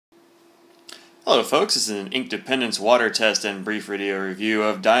Hello folks, this is an ink dependence water test and brief video review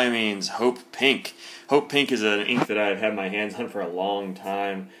of Diamine's Hope Pink. Hope Pink is an ink that I've had my hands on for a long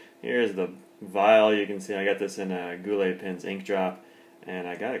time. Here's the vial. You can see I got this in a Goulet Pens ink drop, and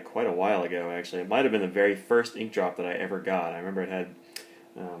I got it quite a while ago actually. It might have been the very first ink drop that I ever got. I remember it had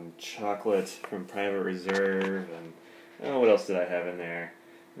chocolate from Private Reserve, and what else did I have in there?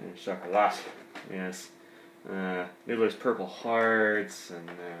 Chocolat, yes. Noodler's Purple Hearts, and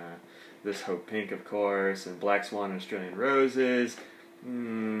this Hope Pink, of course, and Black Swan and Australian Roses.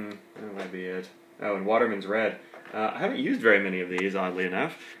 That might be it. Oh, and Waterman's Red. I haven't used very many of these, oddly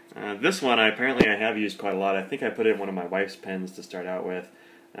enough. This one, apparently I have used quite a lot. I think I put it in one of my wife's pens to start out with.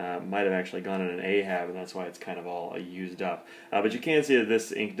 Might have actually gone in an Ahab, and that's why it's kind of all used up. But you can see that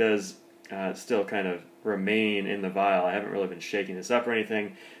this ink does still kind of remain in the vial. I haven't really been shaking this up or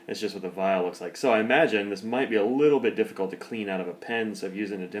anything. It's just what the vial looks like. So I imagine this might be a little bit difficult to clean out of a pen, so if you're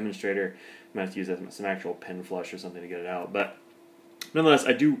using a demonstrator, you might have to use some actual pen flush or something to get it out. But nonetheless,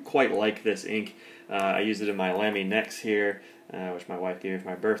 I do quite like this ink. I used it in my Lamy Nex here, which my wife gave me for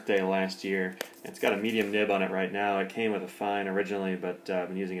my birthday last year. It's got a medium nib on it right now. It came with a fine originally, but I've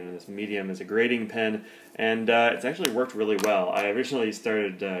been using it in this medium as a grading pen, and it's actually worked really well. I originally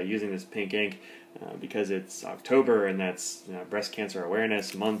started using this pink ink because it's October, and that's Breast Cancer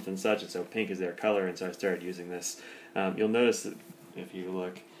Awareness Month and such, and so pink is their color, and so I started using this. You'll notice that if you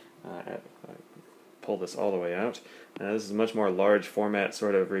look pull this all the way out. This is a much more large format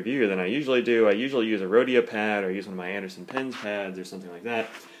sort of review than I usually do. I usually use a Rhodia pad or use one of my Anderson Pens pads or something like that.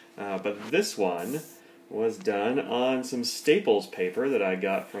 But this one was done on some Staples paper that I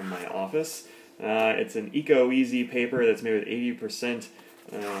got from my office. It's an Eco-Easy paper that's made with 80%,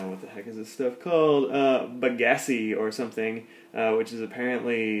 what the heck is this stuff called? Bagasse or something, which is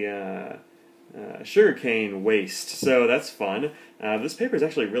apparently sugarcane waste. So that's fun. This paper is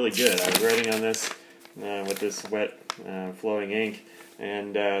actually really good. I was writing on this with this wet flowing ink,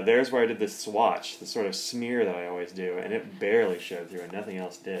 and there's where I did this swatch, the sort of smear that I always do, and it barely showed through and nothing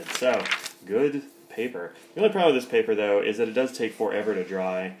else did. So, good paper. The only problem with this paper, though, is that it does take forever to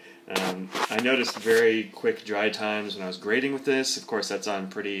dry. I noticed very quick dry times when I was grading with this. Of course, that's on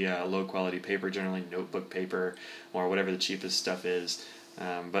pretty low quality paper, generally notebook paper or whatever the cheapest stuff is.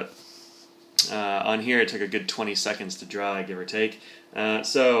 But on here, it took a good 20 seconds to dry, give or take.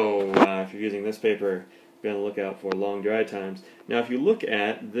 So if you're using this paper, be on the lookout for long dry times. Now, if you look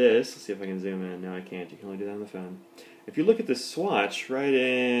at this, let's see if I can zoom in. No, I can't. You can only do that on the phone. If you look at the swatch right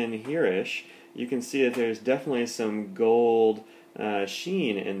in here-ish, you can see that there's definitely some gold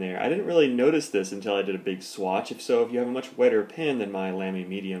sheen in there. I didn't really notice this until I did a big swatch. If you have a much wetter pen than my Lamy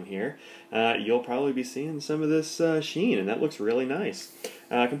Medium here, you'll probably be seeing some of this sheen, and that looks really nice.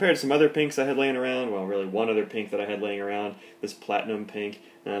 Compared to some other pinks I had laying around, well, really one other pink that I had laying around, this Platinum Pink.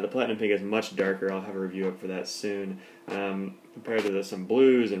 The Platinum Pink is much darker. I'll have a review up for that soon. Compared to some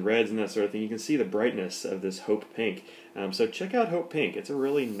blues and reds and that sort of thing, you can see the brightness of this Hope Pink. So check out Hope Pink. It's a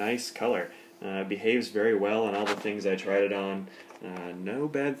really nice color. It behaves very well on all the things I tried it on. No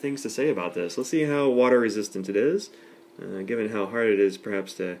bad things to say about this. Let's see how water resistant it is. Given how hard it is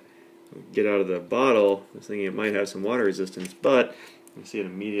perhaps to get out of the bottle, I was thinking it might have some water resistance, but you see it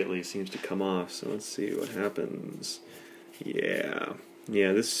immediately seems to come off. So let's see what happens. Yeah,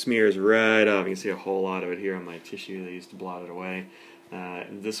 this smears right off. You can see a whole lot of it here on my tissue. They used to blot it away.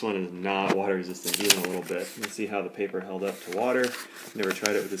 This one is not water resistant even a little bit. You can see how the paper held up to water. Never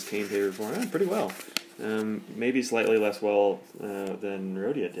tried it with this cane paper before. Pretty well. Maybe slightly less well than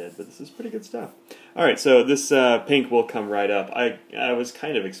Rhodia did, but this is pretty good stuff. Alright, so this pink will come right up. I was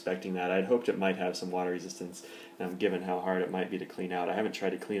kind of expecting that. I'd hoped it might have some water resistance, given how hard it might be to clean out. I haven't tried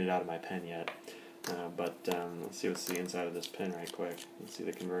to clean it out of my pen yet, but let's see what's the inside of this pen right quick. Let's see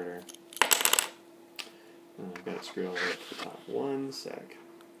the converter. I've got it screwed all the way up to the top. One sec.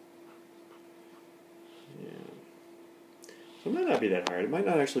 Yeah. So it might not be that hard. It might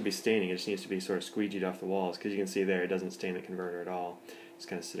not actually be staining. It just needs to be sort of squeegeed off the walls, because you can see there it doesn't stain the converter at all. It's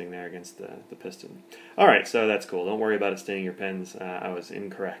kind of sitting there against the piston. Alright, so that's cool. Don't worry about it staining your pens. I was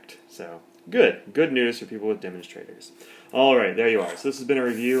incorrect. So, good. Good news for people with demonstrators. Alright, there you are. So this has been a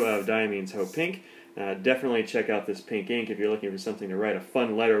review of Diamine's Hope Pink. Definitely check out this pink ink if you're looking for something to write a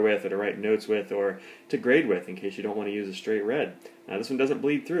fun letter with, or to write notes with, or to grade with, in case you don't want to use a straight red. This one doesn't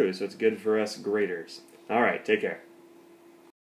bleed through, so it's good for us graders. Alright, take care.